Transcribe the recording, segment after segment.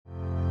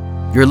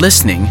You're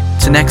listening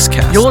to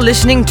Nextcast. You're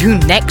listening to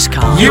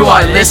Nextcast. You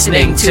are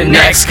listening to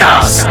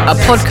Nextcast, a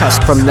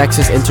podcast from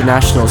Nexus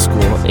International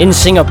School in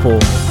Singapore.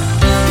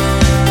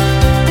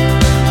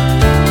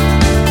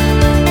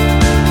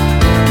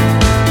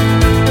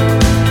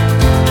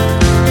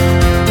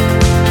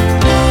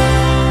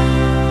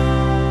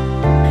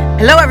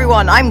 Hello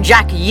everyone, I'm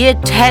Jack, Year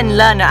 10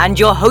 learner and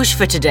your host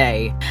for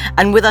today.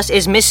 And with us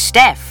is Miss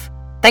Steph.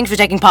 Thanks for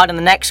taking part in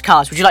the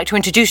Nextcast. Would you like to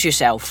introduce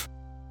yourself?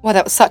 Well,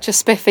 that was such a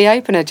spiffy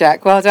opener,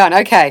 Jack. Well done.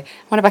 Okay, I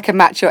wonder if I can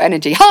match your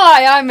energy.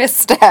 Hi, I'm Miss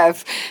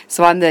Steph.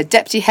 So I'm the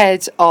deputy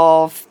head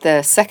of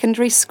the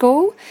secondary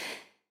school.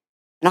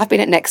 And I've been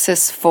at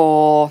Nexus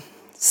for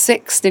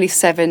 6, nearly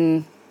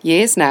 7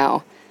 years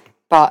now.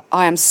 But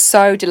I am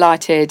so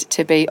delighted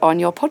to be on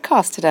your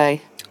podcast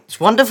today.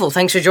 It's wonderful.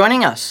 Thanks for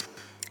joining us.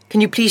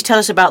 Can you please tell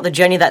us about the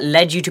journey that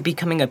led you to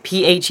becoming a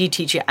PHE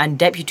teacher and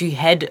deputy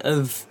head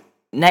of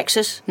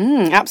Nexus?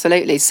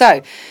 Absolutely.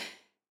 So,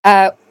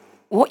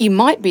 what you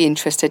might be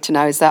interested to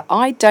know is that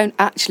I don't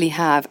actually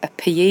have a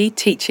PE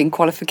teaching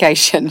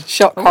qualification.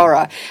 Shock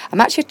horror.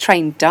 I'm actually a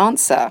trained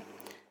dancer.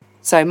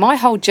 So my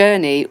whole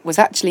journey was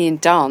actually in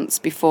dance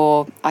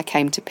before I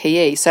came to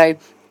PE. So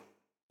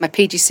my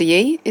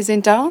PGCE is in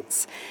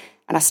dance,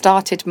 and I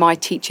started my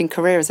teaching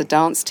career as a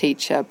dance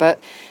teacher. But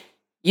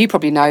you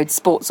probably know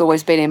sport's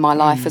always been in my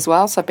life as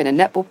well. So I've been a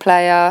netball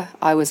player.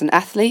 I was an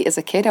athlete as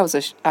a kid.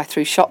 I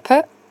threw shot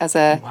put as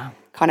a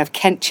kind of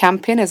Kent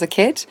champion as a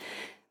kid.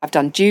 I've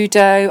done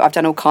judo, I've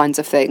done all kinds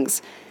of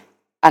things.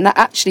 And that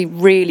actually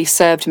really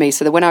served me.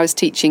 So that when I was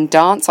teaching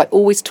dance, I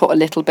always taught a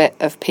little bit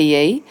of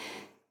PE.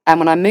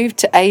 And when I moved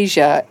to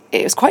Asia,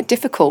 it was quite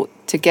difficult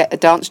to get a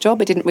dance job.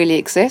 It didn't really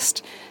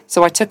exist.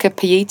 So I took a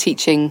PE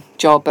teaching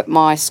job at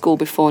my school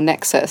before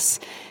Nexus,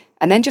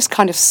 and then just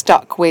kind of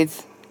stuck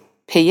with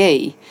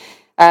PE,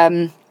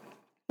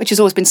 which has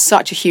always been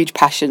such a huge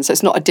passion. So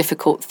it's not a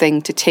difficult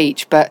thing to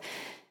teach, but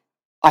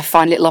I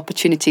find little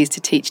opportunities to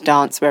teach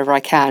dance wherever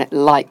I can,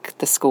 like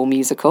the school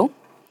musical.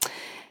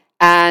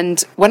 And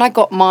when I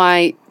got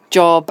my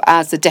job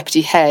as the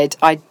deputy head,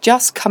 I'd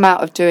just come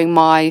out of doing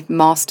my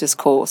master's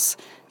course.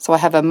 So I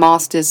have a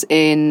master's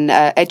in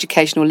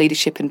educational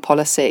leadership and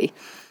policy.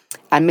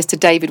 And Mr.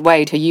 David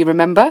Wade, who you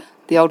remember,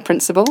 the old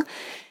principal,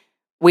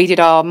 we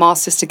did our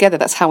master's together.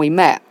 That's how we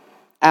met.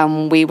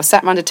 And we were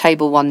sat around a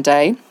table one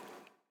day,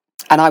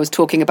 and I was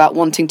talking about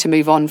wanting to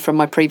move on from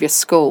my previous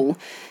school.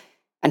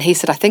 And he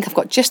said, I think I've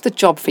got just the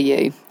job for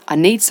you. I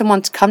need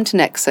someone to come to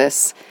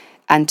Nexus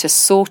and to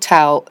sort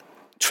out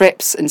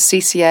trips and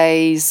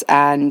CCAs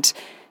and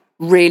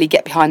really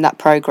get behind that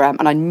programme.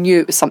 And I knew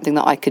it was something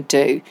that I could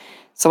do.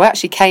 So I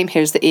actually came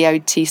here as the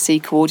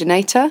EOTC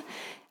coordinator.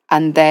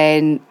 And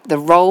then the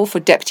role for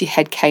deputy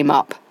head came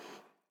up.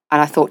 And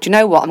I thought, you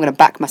know what, I'm going to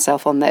back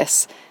myself on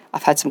this.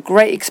 I've had some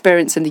great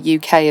experience in the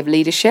UK of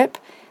leadership.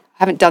 I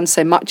haven't done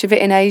so much of it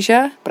in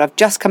Asia, but I've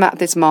just come out of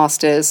this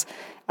master's,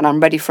 and I'm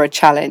ready for a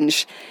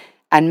challenge.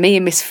 And me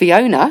and Miss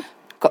Fiona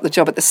got the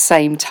job at the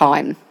same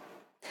time.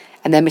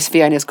 And then Miss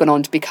Fiona's gone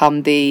on to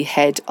become the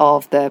head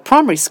of the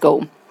primary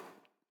school.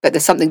 But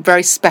there's something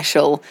very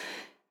special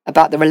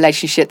about the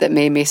relationship that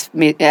me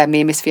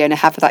and Miss Fiona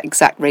have for that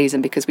exact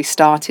reason, because we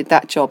started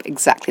that job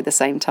exactly the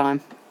same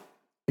time.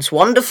 It's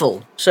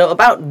wonderful. So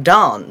about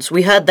dance,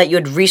 we heard that you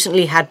had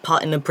recently had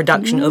part in the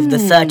production of the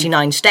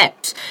 39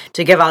 Steps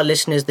to give our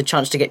listeners the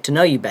chance to get to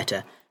know you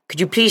better. Could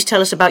you please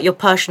tell us about your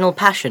personal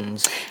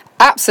passions?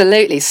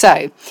 Absolutely.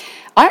 So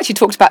I actually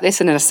talked about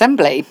this in an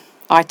assembly.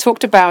 I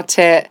talked about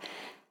it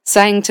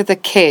saying to the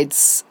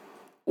kids,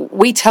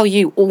 we tell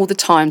you all the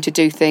time to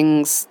do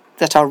things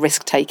that are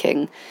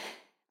risk-taking.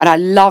 And I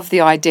love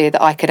the idea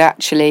that I could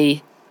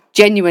actually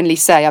genuinely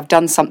say I've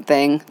done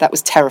something that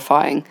was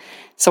terrifying.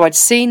 So I'd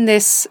seen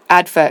this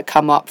advert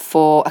come up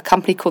for a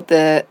company called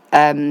the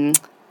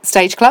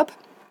Stage Club.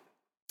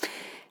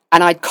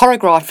 And I'd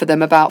choreographed for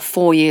them about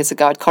 4 years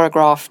ago. I'd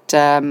choreographed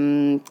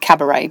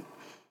Cabaret. And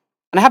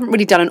I haven't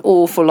really done an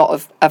awful lot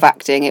of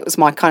acting. It was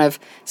my kind of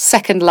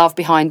second love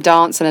behind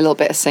dance and a little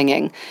bit of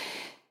singing.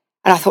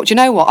 And I thought, you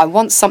know what? I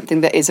want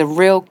something that is a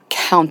real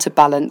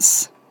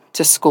counterbalance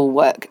to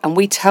schoolwork. And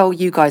we tell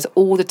you guys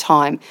all the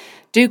time,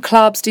 do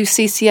clubs, do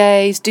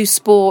CCAs, do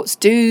sports,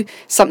 do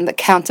something that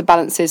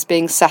counterbalances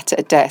being sat at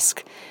a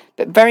desk.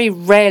 But very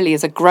rarely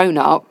as a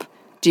grown-up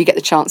do you get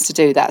the chance to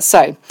do that.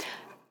 So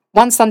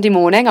one Sunday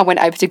morning, I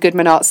went over to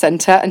Goodman Arts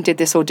Centre and did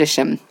this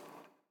audition.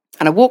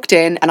 And I walked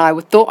in and I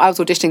thought I was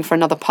auditioning for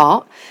another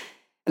part.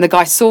 And the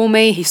guy saw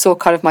me, he saw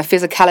kind of my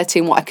physicality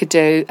and what I could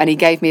do. And he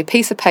gave me a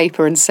piece of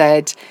paper and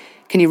said,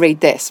 can you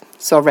read this?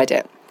 So I read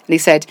it. And he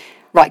said,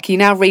 right, can you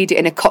now read it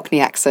in a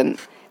Cockney accent?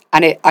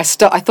 And I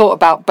thought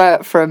about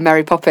Bert from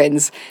Mary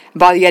Poppins. And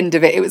by the end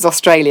of it, it was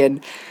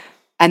Australian.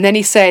 And then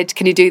he said,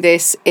 can you do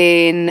this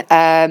in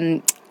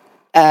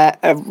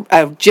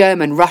a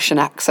German, Russian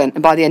accent,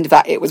 and by the end of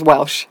that it was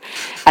Welsh.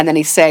 And then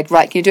he said,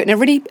 right, can you do it in a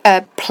really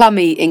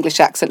plummy English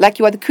accent, like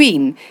you are the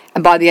Queen?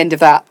 And by the end of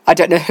that, I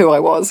don't know who I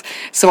was.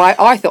 So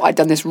I thought I'd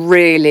done this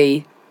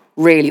really,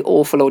 really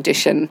awful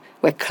audition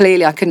where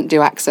clearly I couldn't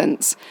do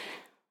accents.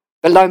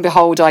 But lo and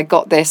behold, I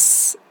got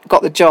this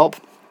got the job,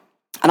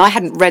 and I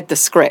hadn't read the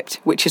script,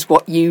 which is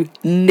what you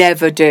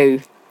never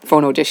do for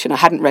an audition. I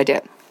hadn't read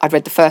it. I'd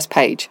read the first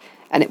page,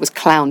 and it was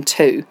Clown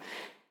 2.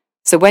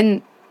 So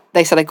when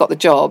they said I got the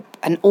job,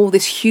 and all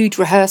this huge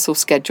rehearsal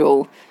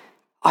schedule,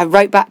 I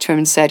wrote back to him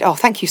and said, oh,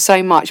 thank you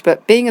so much,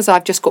 but being as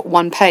I've just got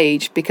one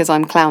page because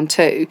I'm Clown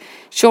 2,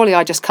 surely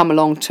I just come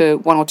along to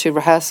 1 or 2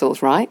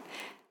 rehearsals, right?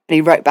 And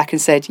he wrote back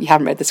and said, you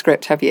haven't read the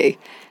script, have you?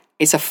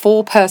 It's a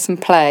 4-person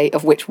play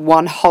of which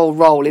one whole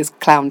role is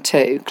Clown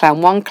 2.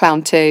 Clown 1,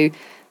 Clown 2,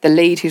 the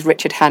lead, who's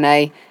Richard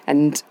Hannay,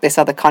 and this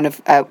other kind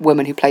of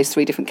woman who plays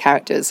 3 different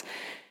characters.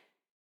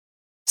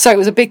 So it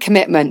was a big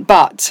commitment,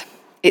 but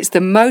it's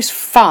the most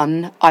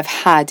fun I've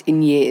had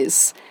in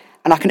years.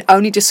 And I can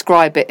only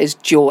describe it as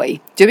joy.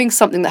 Doing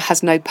something that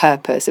has no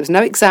purpose. There was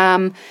no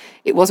exam.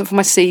 It wasn't for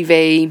my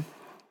CV.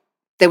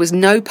 There was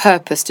no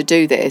purpose to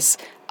do this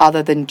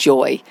other than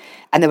joy.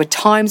 And there were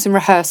times in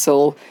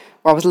rehearsal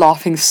where I was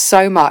laughing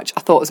so much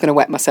I thought I was going to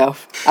wet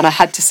myself. And I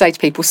had to say to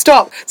people,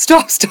 stop,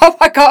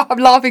 I can't, I'm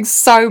laughing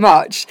so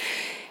much.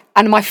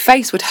 And my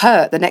face would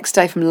hurt the next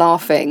day from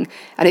laughing.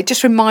 And it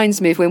just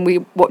reminds me of when we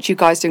watch you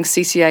guys doing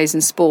CCAs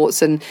and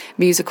sports and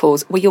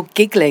musicals where you're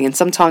giggling and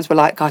sometimes we're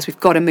like, guys, we've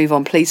got to move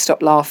on, please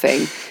stop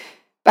laughing.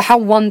 But how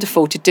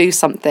wonderful to do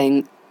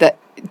something that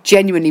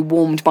genuinely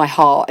warmed my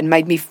heart and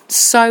made me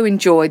so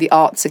enjoy the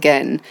arts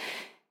again.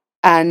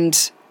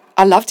 And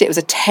I loved it. It was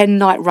a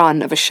 10-night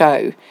run of a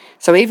show.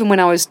 So even when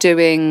I was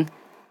doing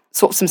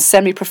sort of some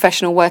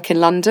semi-professional work in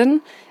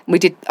London,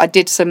 I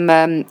did some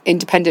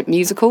independent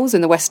musicals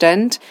in the West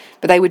End,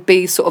 but they would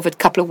be sort of a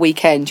couple of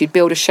weekends. You'd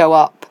build a show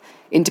up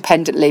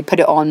independently, put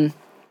it on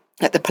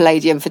at the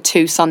Palladium for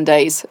 2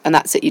 Sundays, and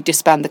that's it. You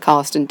disband the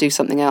cast and do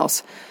something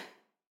else.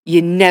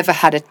 You never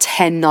had a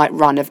 10-night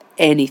run of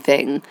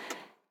anything.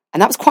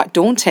 And that was quite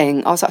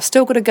daunting. I was like, I've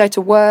still got to go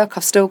to work.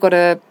 I've still got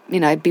to,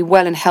 be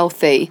well and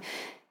healthy.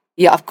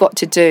 Yeah, I've got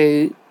to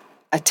do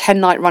a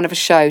 10-night run of a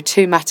show,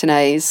 2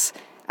 matinees,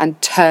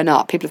 and turn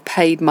up. People have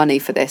paid money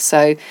for this.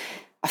 So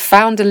I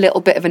found a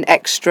little bit of an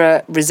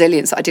extra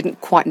resilience that I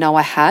didn't quite know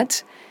I had.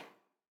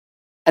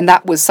 And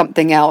that was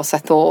something else. I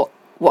thought,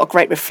 what a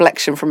great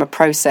reflection from a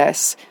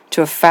process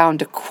to have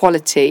found a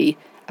quality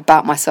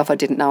about myself I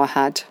didn't know I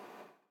had.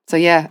 So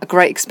yeah, a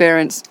great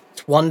experience.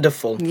 It's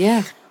wonderful.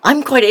 Yeah.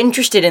 I'm quite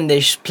interested in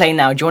this play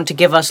now. Do you want to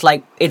give us,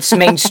 its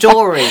main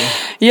story?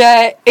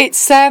 Yeah,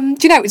 it's,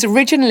 it was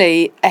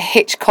originally a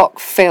Hitchcock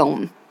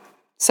film.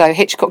 So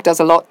Hitchcock does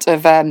a lot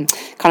of kind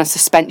of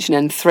suspension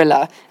and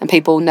thriller, and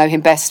people know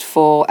him best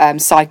for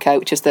Psycho,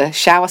 which is the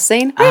shower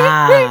scene.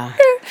 Ah.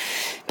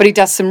 But he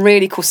does some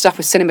really cool stuff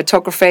with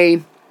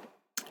cinematography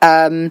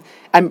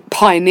and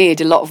pioneered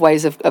a lot of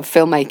ways of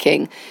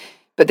filmmaking.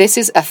 But this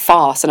is a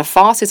farce, and a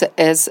farce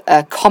is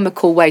a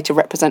comical way to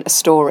represent a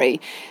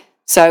story.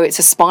 So it's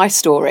a spy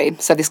story.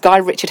 So this guy,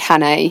 Richard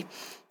Hannay,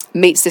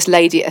 meets this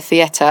lady at a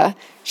theatre.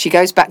 She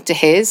goes back to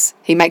his.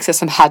 He makes her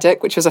some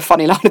haddock, which was a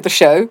funny line of the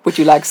show. Would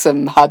you like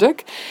some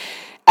haddock?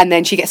 And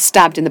then she gets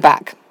stabbed in the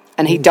back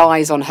and he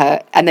dies on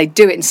her. And they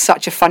do it in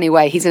such a funny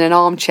way. He's in an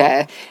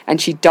armchair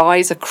and she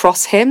dies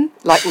across him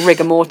like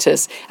rigor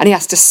mortis. And he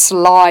has to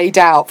slide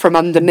out from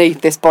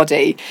underneath this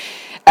body.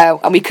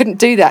 And we couldn't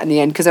do that in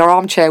the end because her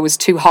armchair was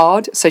too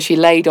hard. So she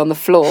laid on the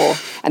floor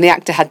and the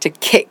actor had to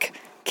kick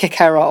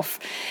her off.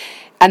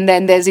 And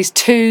then there's these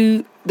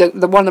 2...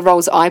 one of the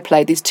roles I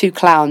play, these 2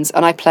 clowns,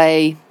 and I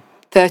play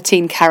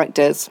 13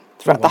 characters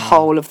throughout the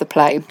whole of the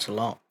play. That's a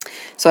lot.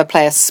 So I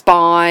play a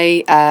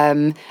spy.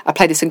 I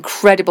play this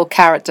incredible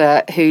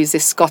character who's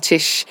this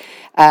Scottish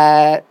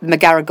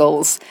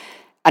McGarrigles,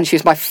 and she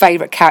was my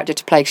favourite character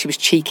to play. She was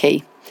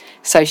cheeky,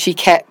 so she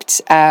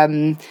kept.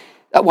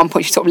 At one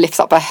point, she sort of lifts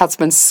up her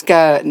husband's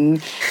skirt,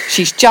 and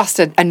she's just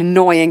an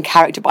annoying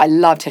character. But I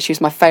loved her. She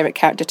was my favourite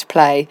character to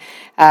play.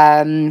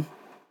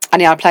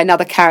 And yeah, I play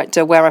another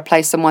character where I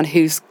play someone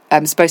who's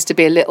supposed to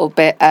be a little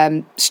bit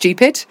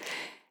stupid.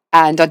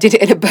 And I did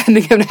it in a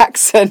Birmingham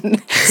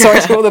accent. Sorry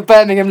to all the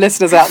Birmingham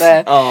listeners out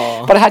there.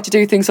 Oh. But I had to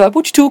do things like,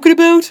 what you talking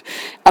about?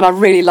 And I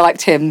really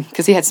liked him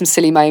because he had some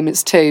silly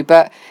moments too.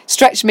 But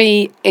stretched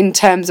me in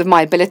terms of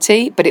my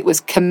ability, but it was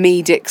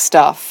comedic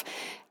stuff.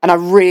 And I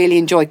really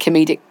enjoyed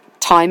comedic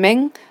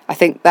timing. I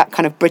think that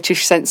kind of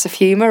British sense of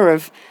humour,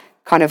 of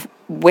kind of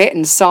wit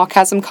and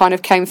sarcasm kind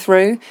of came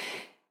through.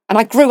 And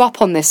I grew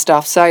up on this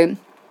stuff, so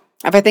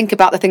if I think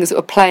about the things that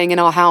were playing in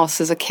our house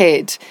as a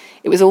kid,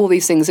 it was all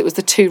these things. It was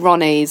the 2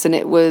 Ronnies, and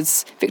it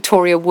was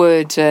Victoria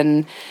Wood,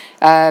 and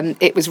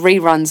it was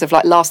reruns of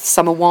Last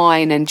Summer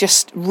Wine, and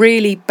just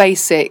really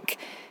basic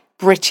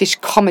British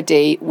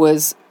comedy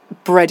was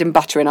bread and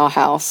butter in our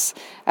house.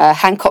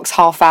 Hancock's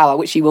Half Hour,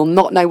 which you will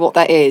not know what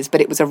that is,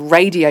 but it was a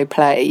radio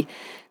play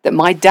that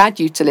my dad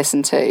used to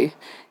listen to,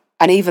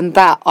 and even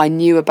that I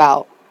knew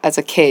about as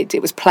a kid.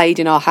 It was played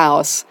in our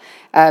house.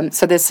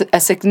 So there's a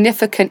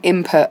significant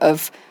input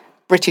of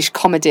British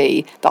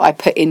comedy that I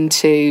put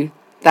into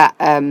that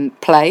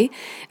play.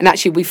 And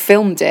actually we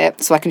filmed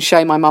it so I can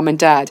show my mum and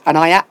dad. And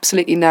I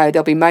absolutely know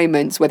there'll be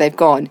moments where they've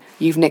gone,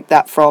 you've nicked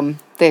that from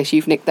this,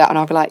 you've nicked that. And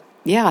I'll be like,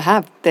 yeah, I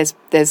have.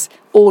 There's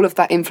all of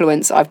that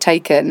influence I've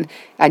taken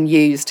and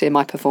used in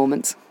my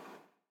performance.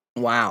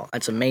 Wow,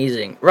 that's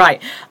amazing.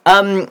 Right.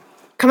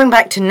 Coming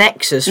back to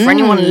Nexus, for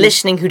anyone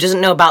listening who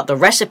doesn't know about the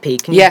recipe,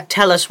 can you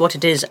tell us what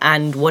it is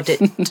and what it...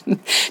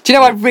 Do you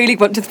know, I really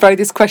want to throw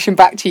this question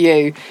back to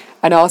you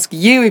and ask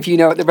you if you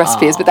know what the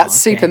recipe is, but that's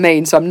super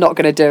mean, so I'm not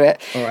going to do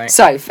it. All right.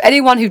 So, for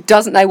anyone who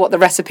doesn't know what the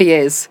recipe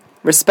is,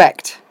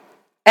 respect,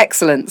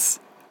 excellence,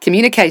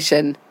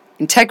 communication,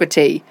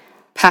 integrity,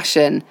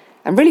 passion,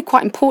 and really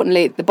quite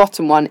importantly, the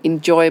bottom one,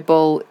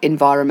 enjoyable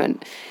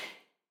environment.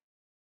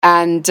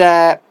 And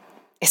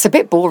it's a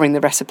bit boring, the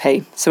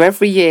recipe. So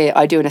every year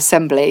I do an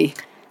assembly.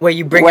 Where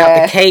you bring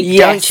out the cake,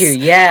 don't you?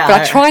 Yeah.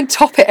 But I try and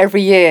top it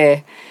every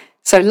year.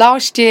 So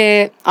last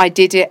year I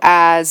did it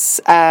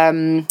as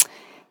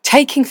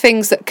taking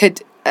things that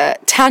could...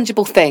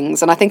 tangible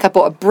things, and I think I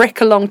brought a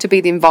brick along to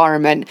be the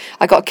environment.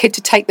 I got a kid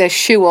to take their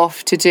shoe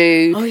off to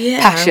do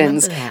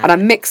passions, and I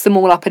mixed them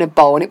all up in a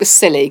bowl, and it was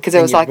silly because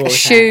there was like a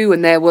shoe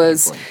and there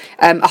was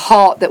a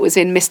heart that was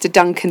in Mr.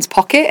 Duncan's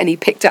pocket, and he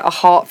picked out a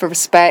heart for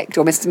respect,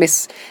 or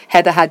Miss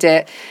Heather had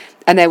it,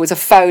 and there was a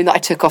phone that I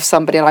took off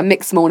somebody, and I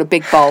mixed them all in a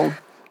big bowl,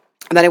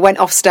 and then I went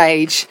off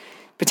stage,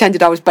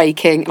 pretended I was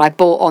baking, and I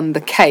brought on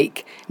the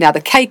cake. Now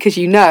the cake, as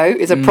you know,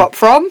 is a prop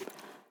from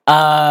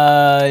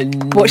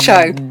what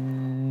show?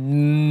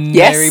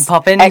 Mary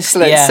Poppins.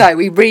 Excellent. Yeah. So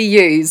we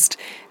reused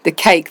the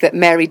cake that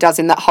Mary does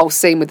in that whole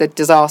scene with the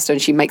disaster,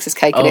 and she makes this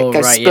cake and it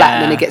goes splat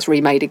and then it gets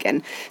remade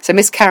again. So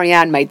Miss Carrie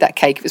Ann made that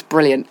cake. It was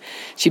brilliant.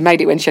 She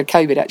made it when she had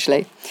COVID,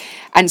 actually.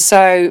 And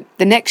so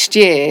the next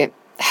year,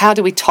 how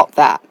do we top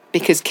that?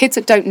 Because kids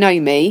that don't know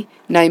me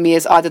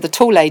as either the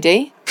tall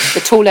lady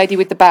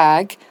with the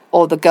bag,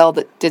 or the girl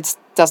that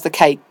does the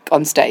cake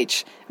on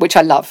stage, which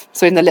I love.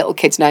 So in the little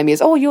kids know me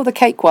as, oh, you're the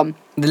cake one.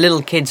 The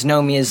little kids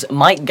know me as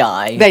Mike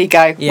Guy. There you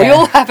go. Yeah. We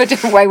all have a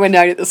different way we're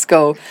known at the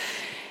school.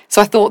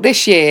 So I thought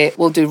this year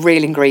we'll do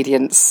real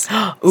ingredients.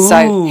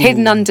 So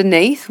hidden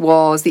underneath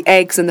was the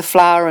eggs and the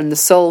flour and the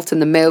salt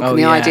and the milk, and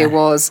the idea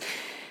was,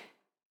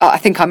 I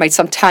think I made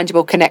some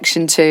tangible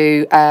connection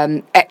to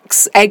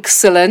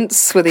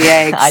excellence with the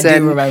eggs. I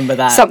do remember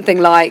that. Something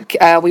like,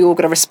 we all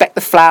got to respect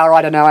the flour.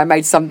 I don't know. I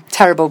made some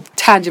terrible,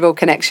 tangible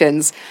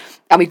connections.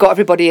 And we got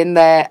everybody in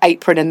their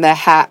apron and their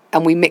hat,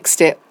 and we mixed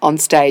it on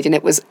stage. And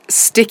it was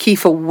sticky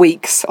for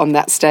weeks on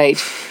that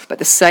stage. But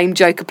the same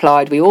joke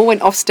applied. We all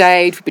went off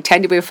stage, we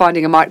pretended we were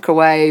finding a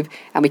microwave,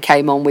 and we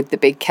came on with the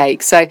big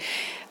cake. So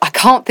I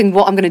can't think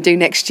what I'm going to do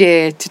next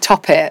year to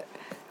top it.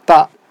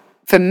 But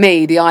for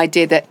me, the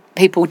idea that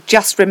people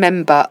just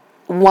remember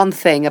one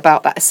thing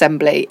about that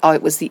assembly,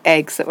 it was the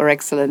eggs that were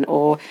excellent,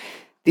 or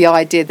the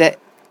idea that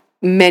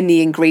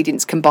many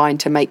ingredients combine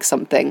to make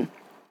something.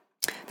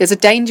 There's a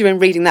danger in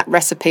reading that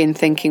recipe and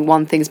thinking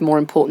one thing's more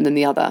important than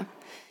the other.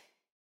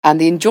 And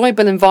the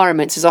enjoyable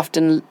environments is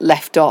often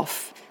left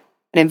off.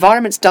 And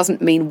environments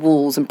doesn't mean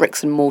walls and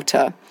bricks and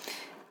mortar.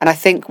 And I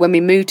think when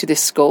we moved to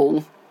this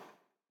school,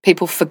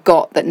 people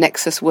forgot that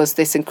Nexus was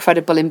this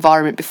incredible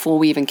environment before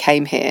we even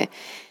came here.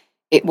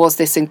 It was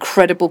this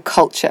incredible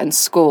culture and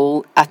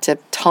school at a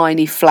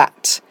tiny,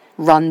 flat,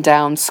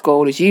 run-down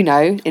school, as you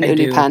know, in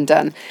Ulu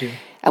Pandan.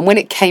 And when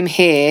it came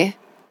here,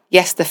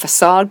 yes, the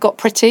facade got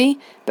pretty,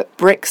 but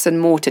bricks and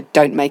mortar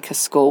don't make a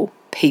school.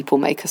 People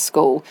make a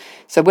school.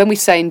 So when we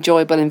say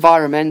enjoyable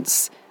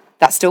environments,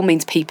 that still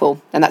means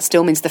people, and that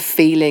still means the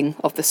feeling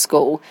of the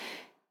school.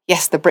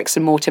 Yes, the bricks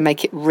and mortar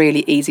make it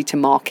really easy to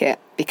market,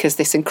 because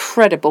this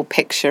incredible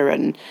picture,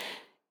 and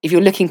if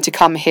you're looking to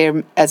come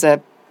here as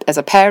a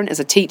parent, as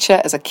a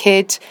teacher, as a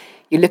kid,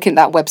 you're looking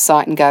at that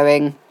website and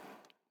going,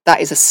 that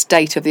is a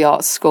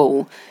state-of-the-art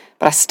school.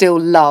 But I still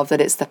love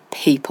that it's the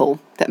people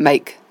that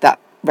make that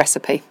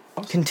recipe.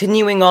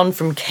 Continuing on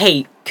from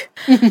cake,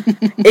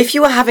 if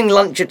you were having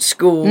lunch at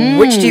school,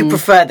 which do you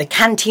prefer, the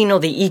canteen or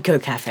the eco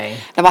cafe?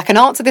 Now, I can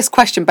answer this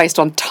question based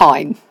on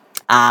time.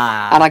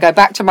 And I go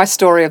back to my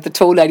story of the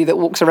tall lady that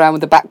walks around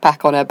with a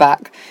backpack on her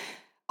back.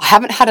 I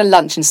haven't had a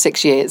lunch in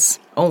 6 years.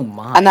 Oh,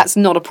 my. And that's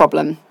not a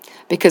problem,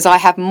 because I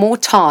have more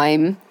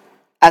time.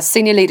 As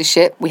senior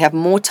leadership, we have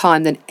more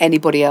time than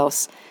anybody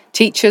else.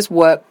 Teachers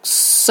work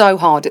so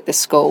hard at this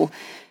school.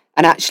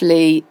 And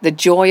actually, the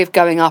joy of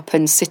going up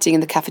and sitting in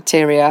the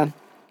cafeteria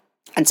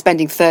and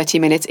spending 30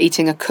 minutes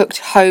eating a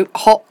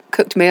hot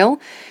cooked meal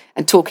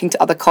and talking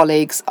to other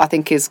colleagues, I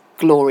think is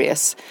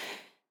glorious.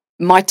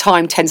 My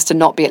time tends to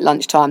not be at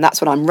lunchtime.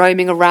 That's when I'm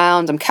roaming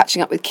around, I'm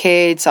catching up with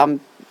kids, I'm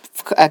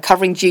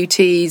covering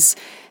duties.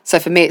 So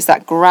for me, it's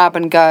that grab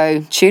and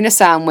go tuna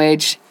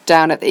sandwich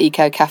down at the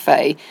Eco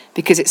Cafe,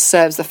 because it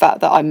serves the fact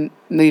that I'm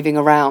moving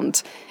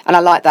around. And I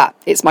like that.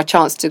 It's my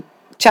chance to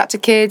chat to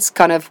kids,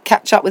 kind of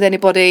catch up with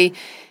anybody.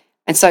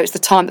 And so it's the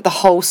time that the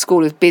whole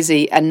school is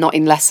busy and not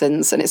in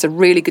lessons. And it's a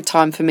really good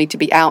time for me to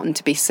be out and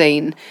to be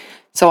seen.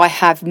 So I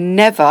have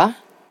never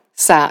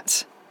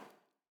sat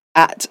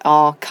at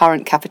our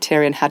current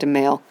cafeteria and had a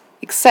meal,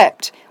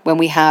 except when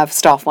we have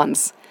staff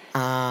ones.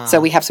 So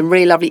we have some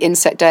really lovely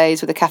inset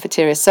days where the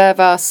cafeteria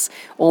serve us,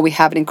 or we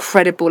have an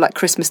incredible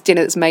Christmas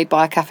dinner that's made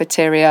by a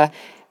cafeteria,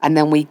 and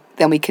then we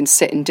can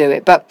sit and do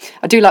it. But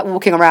I do like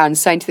walking around and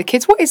saying to the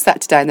kids, what is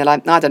that today? And they're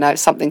like, I don't know,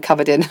 it's something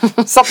covered in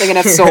something in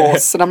a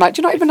sauce. And I'm like,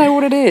 do you not even know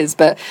what it is?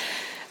 But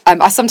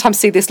I sometimes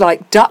see this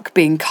like duck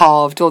being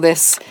carved or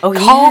this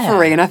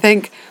carvery, and I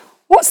think,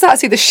 what's that? I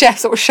see the chef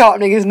sort of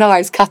sharpening his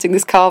knives, cutting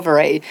this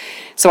carvery.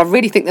 So I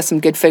really think there's some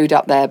good food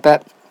up there.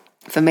 But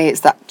for me,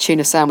 it's that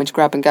tuna sandwich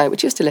grab and go,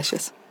 which is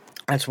delicious.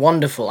 That's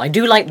wonderful. I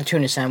do like the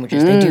tuna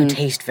sandwiches. They do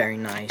taste very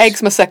nice.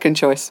 Eggs my second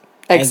choice.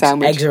 Egg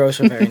sandwich. Eggs are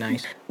also very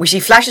nice. We see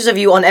flashes of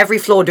you on every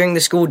floor during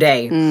the school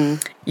day.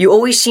 You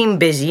always seem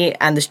busy,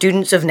 and the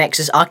students of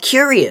Nexus are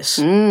curious.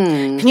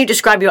 Can you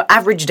describe your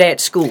average day at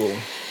school?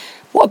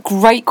 What a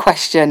great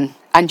question.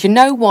 And you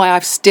know why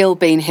I've still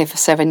been here for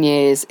 7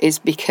 years is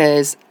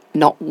because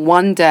not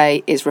one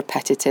day is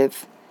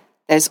repetitive.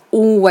 There's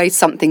always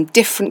something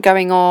different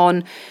going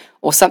on,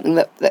 or something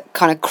that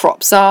kind of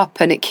crops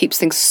up, and it keeps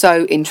things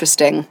so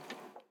interesting.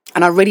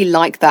 And I really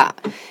like that.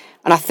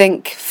 And I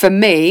think for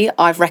me,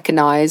 I've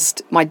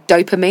recognised my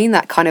dopamine,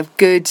 that kind of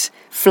good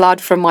flood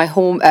from my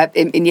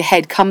in your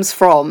head, comes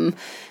from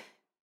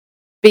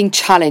being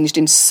challenged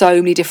in so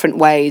many different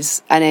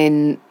ways, and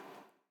in,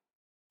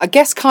 I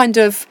guess, kind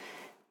of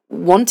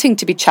wanting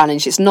to be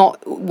challenged. It's not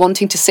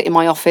wanting to sit in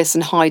my office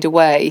and hide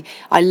away.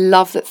 I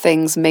love that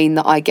things mean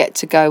that I get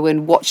to go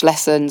and watch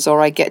lessons,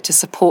 or I get to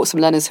support some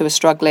learners who are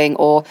struggling,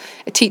 or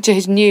a teacher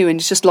who's new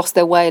and has just lost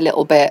their way a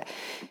little bit.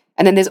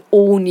 And then there's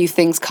all new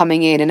things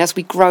coming in. And as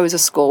we grow as a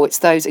school, it's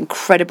those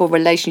incredible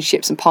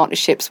relationships and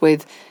partnerships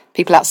with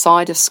people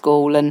outside of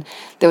school. And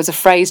there was a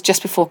phrase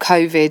just before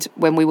COVID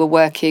when we were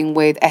working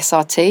with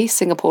SRT,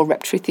 Singapore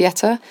Repertory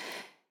Theatre,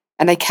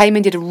 and they came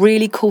and did a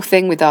really cool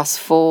thing with us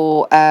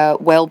for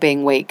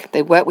Wellbeing Week.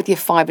 They worked with Year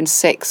 5 and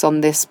 6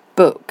 on this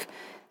book,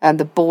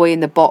 The Boy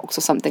in the Box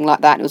or something like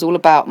that. And it was all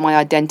about my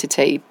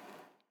identity.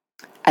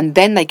 And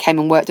then they came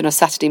and worked on a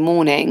Saturday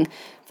morning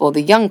for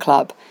the Young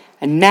Club.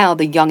 And now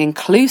the Young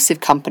Inclusive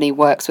Company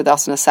works with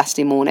us on a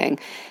Saturday morning.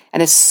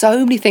 And there's so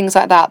many things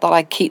like that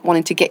I keep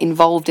wanting to get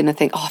involved in and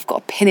think, I've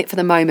got to pin it for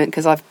the moment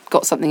because I've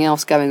got something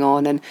else going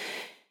on. And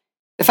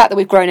the fact that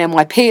we've grown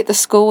MYP at the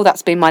school,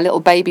 that's been my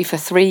little baby for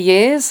 3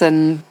 years,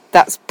 and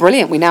that's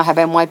brilliant. We now have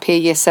MYP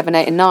Year 7,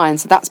 8 and 9,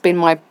 so that's been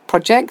my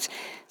project.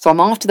 So I'm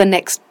after the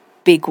next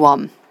big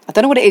one. I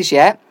don't know what it is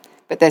yet,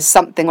 but there's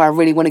something where I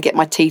really want to get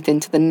my teeth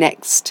into the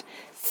next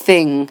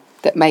thing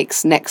that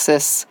makes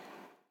Nexus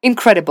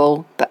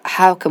incredible, but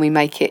how can we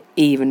make it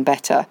even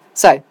better?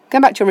 So,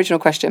 going back to your original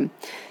question,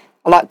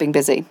 I like being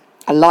busy.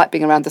 I like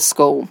being around the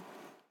school.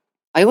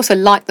 I also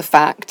like the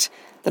fact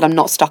that I'm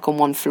not stuck on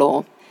one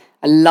floor.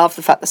 I love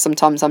the fact that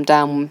sometimes I'm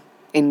down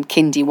in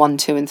Kindy 1,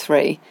 2 and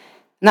 3.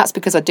 And that's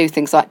because I do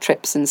things like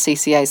trips and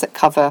CCAs that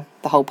cover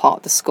the whole part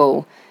of the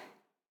school.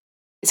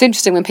 It's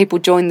interesting when people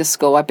join the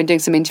school. I've been doing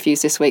some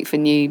interviews this week for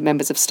new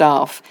members of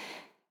staff,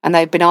 and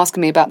they've been asking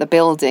me about the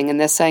building, and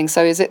they're saying,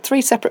 so is it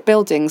 3 separate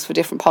buildings for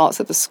different parts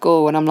of the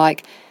school? And I'm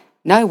like,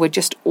 no, we're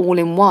just all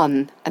in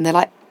one. And they're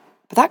like,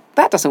 but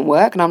that doesn't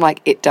work. And I'm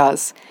like, it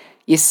does.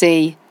 You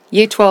see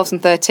Year 12s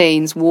and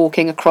 13s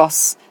walking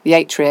across the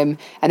atrium,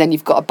 and then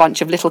you've got a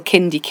bunch of little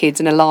kindy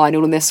kids in a line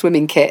all in their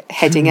swimming kit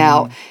heading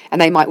out,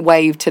 and they might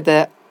wave to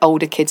the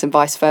older kids and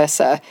vice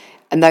versa.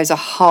 And those are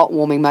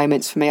heartwarming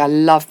moments for me. I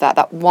love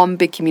that one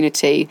big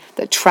community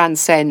that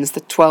transcends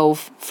the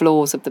 12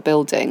 floors of the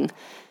building.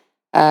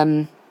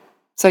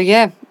 So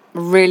yeah,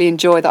 really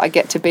enjoy that I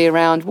get to be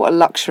around. What a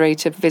luxury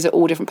to visit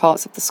all different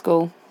parts of the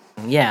school.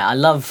 Yeah, I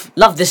love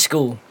this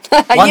school.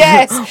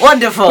 Yes,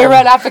 wonderful. We're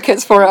real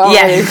advocates for it, aren't we?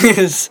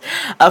 Yes.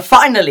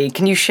 Finally,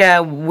 can you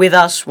share with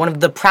us one of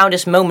the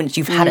proudest moments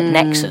you've had at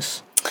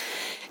Nexus?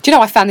 Do you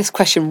know, I found this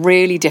question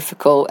really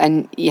difficult,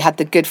 and you had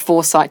the good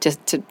foresight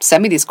to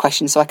send me these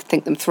questions so I could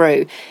think them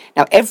through.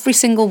 Now, every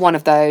single one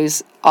of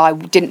those I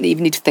didn't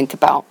even need to think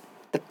about.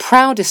 The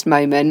proudest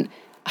moment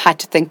I had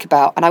to think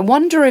about, and I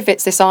wonder if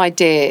it's this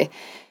idea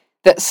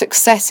that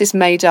success is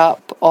made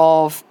up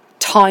of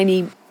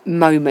tiny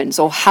moments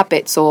or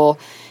habits, or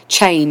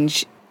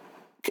change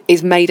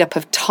is made up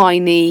of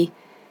tiny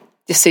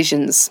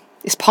decisions.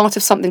 It's part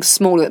of something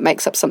smaller that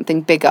makes up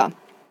something bigger.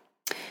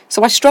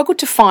 So I struggled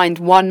to find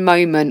one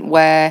moment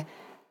where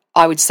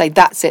I would say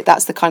that's it,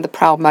 that's the kind of the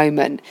proud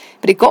moment.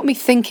 But it got me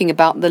thinking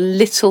about the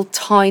little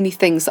tiny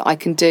things that I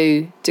can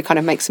do to kind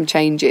of make some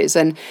changes.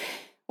 And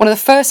one of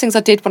the first things I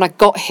did when I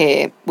got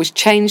here was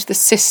change the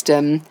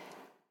system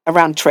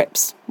around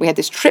trips. We had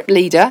this trip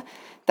leader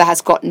that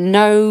has got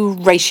no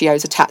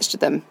ratios attached to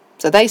them.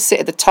 So they sit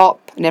at the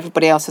top and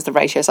everybody else has the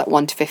ratios like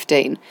 1 to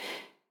 15.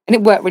 And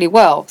it worked really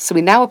well. So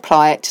we now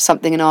apply it to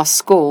something in our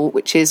school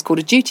which is called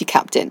a duty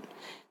captain.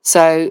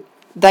 So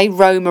they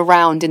roam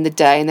around in the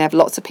day and they have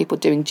lots of people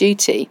doing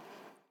duty.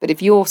 But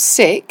if you're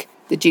sick,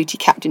 the duty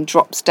captain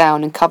drops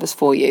down and covers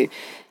for you.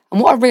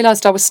 And what I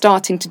realised I was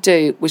starting to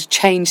do was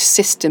change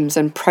systems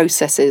and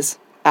processes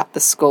at the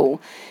school.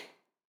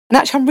 And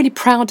actually, I'm really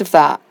proud of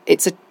that.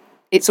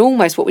 It's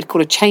almost what we'd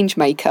call a change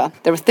maker.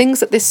 There are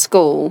things at this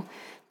school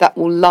that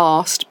will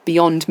last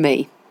beyond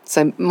me.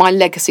 So my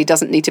legacy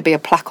doesn't need to be a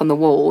plaque on the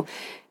wall.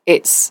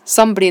 It's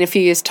somebody in a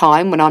few years'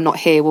 time when I'm not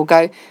here will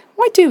go,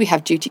 why do we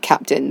have duty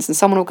captains? And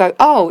someone will go,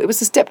 oh, it was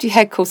this deputy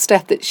head called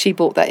Steph that she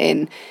brought that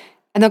in.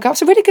 And they'll go,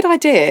 it's a really good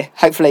idea,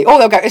 hopefully. Or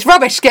they'll go, it's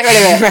rubbish, get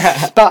rid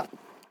of it. But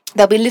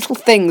there'll be little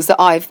things that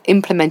I've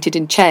implemented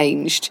and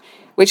changed,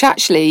 which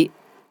actually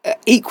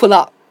equal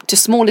up to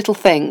small little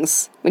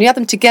things. When you add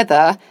them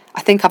together,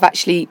 I think I've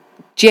actually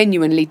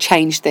genuinely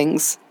changed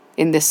things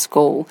in this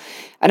school.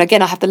 And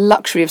again, I have the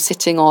luxury of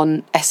sitting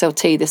on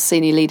SLT, the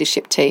senior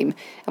leadership team,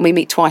 and we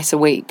meet twice a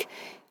week.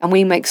 And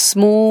we make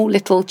small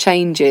little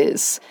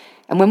changes.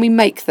 And when we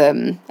make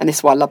them, and this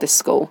is why I love this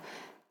school,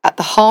 at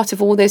the heart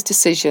of all those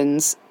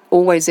decisions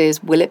always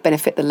is, will it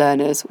benefit the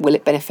learners? Will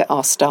it benefit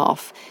our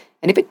staff?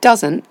 And if it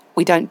doesn't,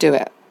 we don't do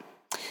it.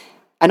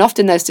 And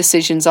often those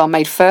decisions are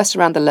made first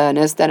around the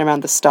learners, then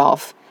around the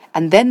staff.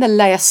 And then the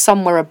layer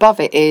somewhere above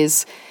it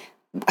is,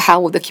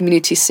 how will the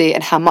community see it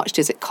and how much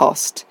does it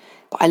cost?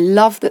 But I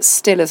love that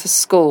still as a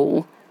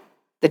school,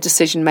 the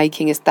decision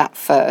making is that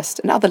first,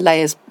 and other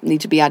layers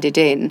need to be added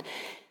in.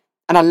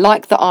 And I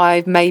like that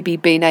I've maybe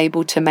been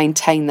able to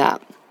maintain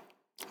that.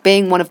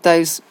 Being one of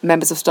those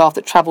members of staff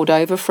that travelled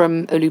over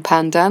from Ulu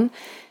Pandan,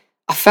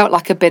 I felt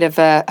like a bit of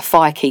a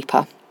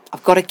firekeeper.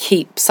 I've got to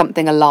keep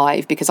something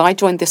alive because I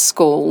joined this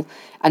school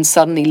and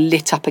suddenly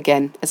lit up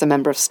again as a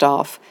member of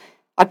staff.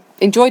 I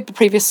enjoyed the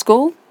previous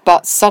school,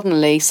 but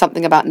suddenly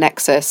something about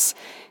Nexus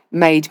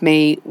made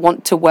me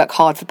want to work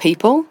hard for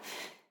people.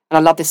 And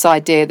I love this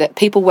idea that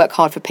people work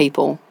hard for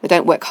people. They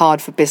don't work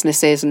hard for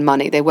businesses and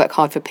money. They work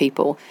hard for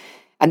people.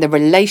 And the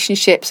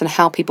relationships and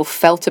how people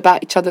felt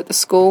about each other at the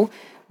school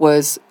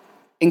was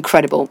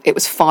incredible. It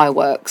was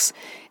fireworks.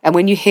 And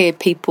when you hear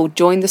people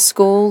join the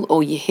school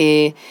or you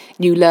hear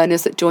new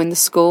learners that join the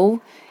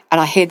school, and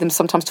I hear them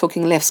sometimes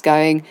talking lifts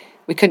going,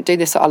 we couldn't do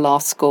this at our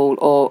last school,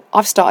 or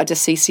I've started a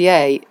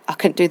CCA, I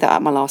couldn't do that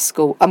at my last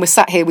school. And we're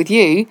sat here with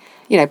you,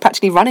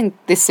 practically running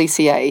this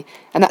CCA.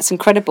 And that's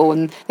incredible.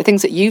 And the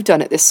things that you've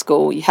done at this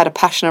school, you had a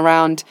passion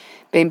around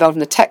being involved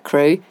in the tech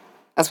crew,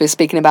 as we were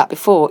speaking about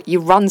before, you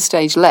run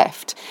stage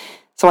left.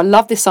 So I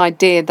love this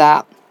idea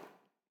that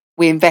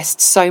we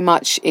invest so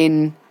much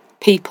in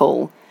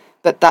people,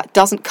 but that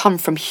doesn't come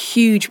from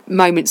huge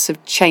moments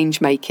of change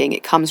making.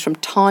 It comes from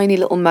tiny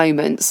little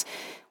moments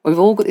where we've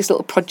all got these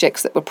little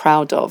projects that we're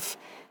proud of.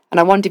 And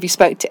I wonder if you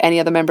spoke to any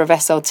other member of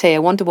SLT, I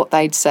wonder what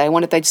they'd say. I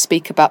wonder if they'd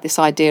speak about this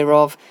idea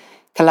of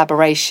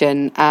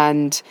collaboration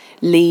and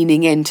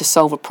leaning in to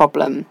solve a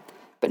problem.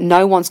 But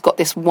no one's got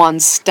this one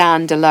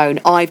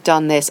standalone, I've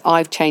done this,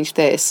 I've changed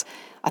this.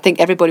 I think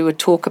everybody would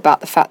talk about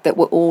the fact that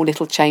we're all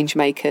little change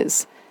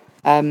makers.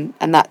 And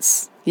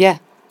that's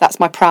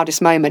my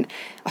proudest moment.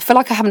 I feel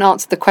like I haven't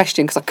answered the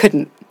question because I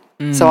couldn't.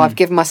 So I've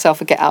given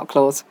myself a get out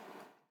clause.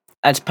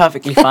 That's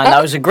perfectly fine.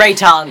 That was a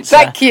great answer.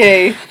 Thank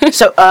you.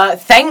 So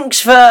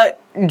thanks for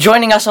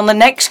joining us on the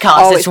next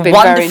cast. It's been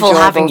wonderful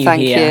having you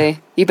Thank here. Thank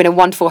you. You've been a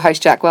wonderful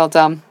host, Jack. Well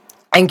done.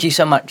 Thank you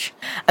so much.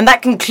 And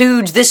that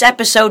concludes this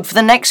episode for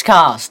the next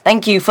cast.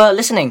 Thank you for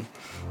listening.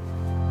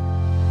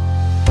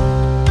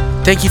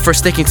 Thank you for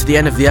sticking to the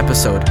end of the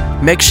episode.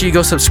 Make sure you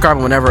go subscribe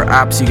on whatever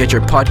apps you get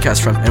your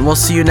podcast from, and we'll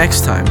see you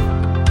next time.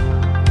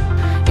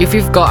 If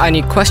you've got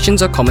any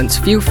questions or comments,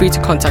 feel free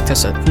to contact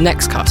us at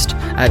Nextcast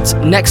at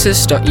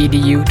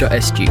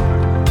nexus.edu.sg.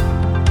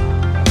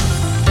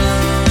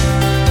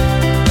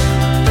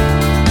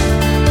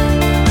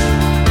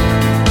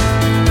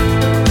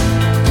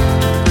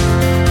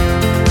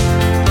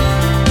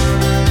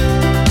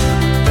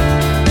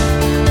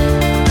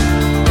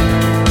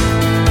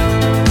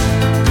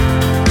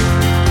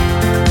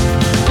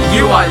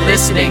 You are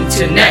listening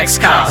to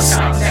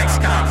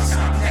Nextcast.